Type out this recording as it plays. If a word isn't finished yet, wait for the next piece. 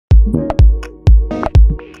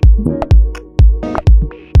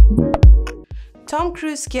Tom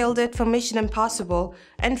Cruise scaled it for Mission Impossible,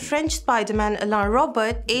 and French Spiderman Alain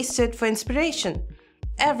aced it for inspiration.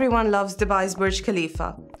 Everyone loves Dubai's Burj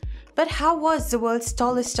Khalifa. But how was the world's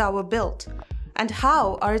tallest tower built? And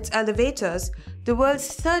how are its elevators, the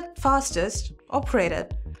world's third fastest,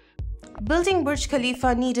 operated? Building Burj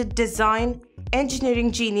Khalifa needed design,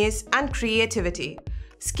 engineering genius, and creativity.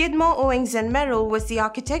 Skidmore, Owings Merrill was the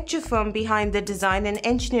architecture firm behind the design and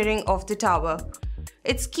engineering of the tower.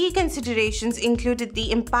 Its key considerations included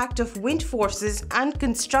the impact of wind forces and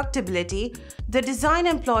constructability. The design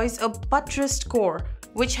employs a buttressed core,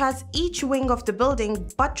 which has each wing of the building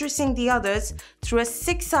buttressing the others through a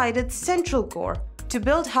six-sided central core. To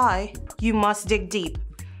build high, you must dig deep.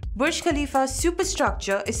 Burj Khalifa's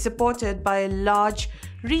superstructure is supported by a large,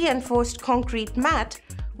 reinforced concrete mat,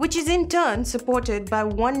 which is in turn supported by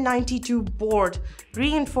 192 board,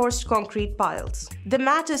 reinforced concrete piles. The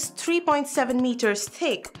mat is 3.7 meters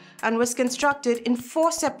thick and was constructed in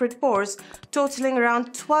 4 separate pours, totaling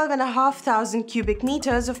around 12,500 cubic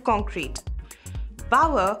meters of concrete.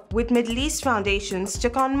 Bauer, with Middle East foundations,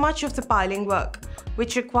 took on much of the piling work,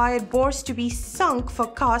 which required bores to be sunk for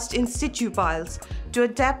cast in situ piles to a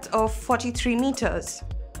depth of 43 meters.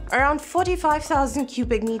 Around 45,000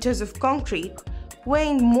 cubic meters of concrete,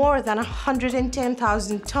 weighing more than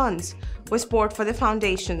 110,000 tons, was poured for the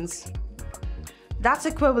foundations. That's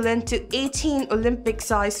equivalent to 18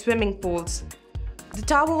 Olympic-sized swimming pools. The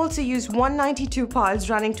tower also used 192 piles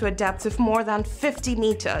running to a depth of more than 50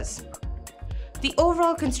 meters. The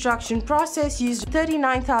overall construction process used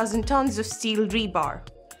 39,000 tons of steel rebar.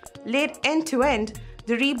 Laid end-to-end,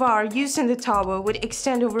 the rebar used in the tower would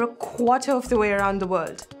extend over a quarter of the way around the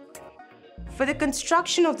world. For the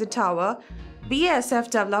construction of the tower, BASF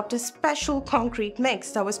developed a special concrete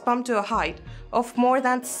mix that was pumped to a height of more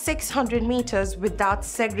than 600 meters without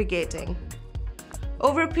segregating.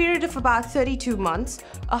 Over a period of about 32 months,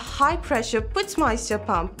 a high-pressure Putzmeister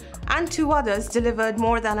pump and 2 others delivered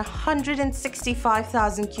more than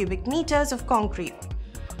 165,000 cubic meters of concrete.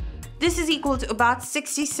 This is equal to about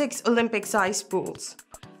 66 Olympic-sized pools.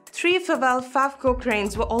 3 Fauvel Favco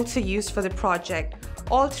cranes were also used for the project.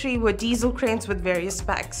 All 3 were diesel cranes with various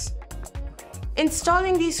specs.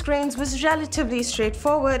 Installing these cranes was relatively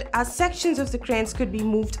straightforward, as sections of the cranes could be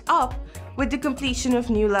moved up with the completion of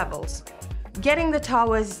new levels. Getting the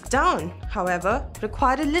towers down, however,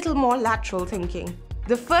 required a little more lateral thinking.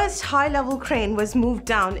 The first high-level crane was moved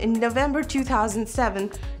down in November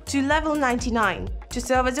 2007 to level 99 to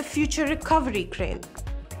serve as a future recovery crane.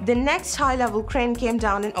 The next high-level crane came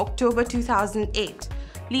down in October 2008,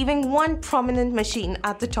 leaving one prominent machine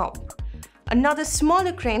at the top. Another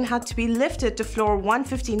smaller crane had to be lifted to floor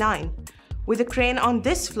 159. With a crane on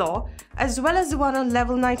this floor, as well as the one on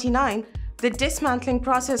level 99, the dismantling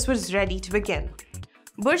process was ready to begin.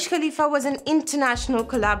 Burj Khalifa was an international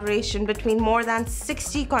collaboration between more than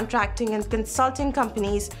 60 contracting and consulting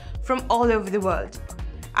companies from all over the world.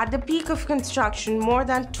 At the peak of construction, more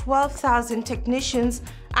than 12,000 technicians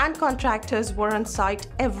and contractors were on site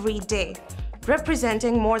every day,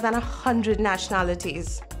 representing more than 100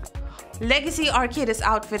 nationalities. Legacy Arcadis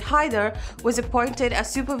outfit Haider was appointed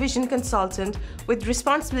as supervision consultant with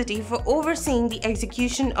responsibility for overseeing the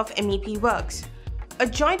execution of MEP works. A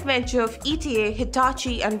joint venture of ETA,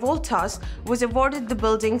 Hitachi and Voltas was awarded the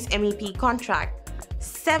building's MEP contract.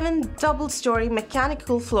 7 double-story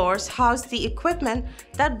mechanical floors housed the equipment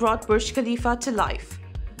that brought Burj Khalifa to life.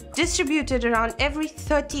 Distributed around every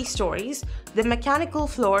 30 stories, the mechanical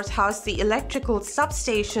floors house the electrical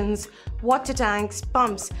substations, water tanks,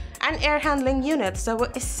 pumps, and air handling units that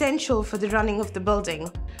were essential for the running of the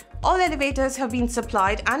building. All elevators have been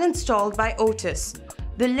supplied and installed by Otis.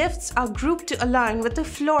 The lifts are grouped to align with the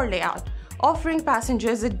floor layout, offering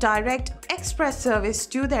passengers a direct express service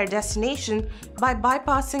to their destination by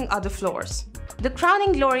bypassing other floors. The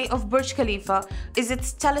crowning glory of Burj Khalifa is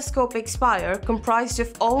its telescopic spire, comprised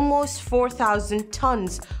of almost 4,000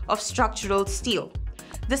 tons of structural steel.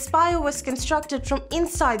 The spire was constructed from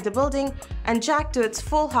inside the building and jacked to its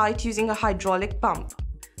full height using a hydraulic pump.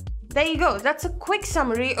 There you go, that's a quick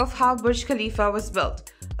summary of how Burj Khalifa was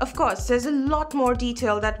built. Of course, there's a lot more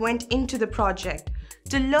detail that went into the project.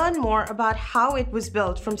 To learn more about how it was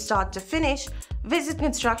built from start to finish, visit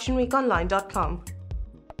constructionweekonline.com.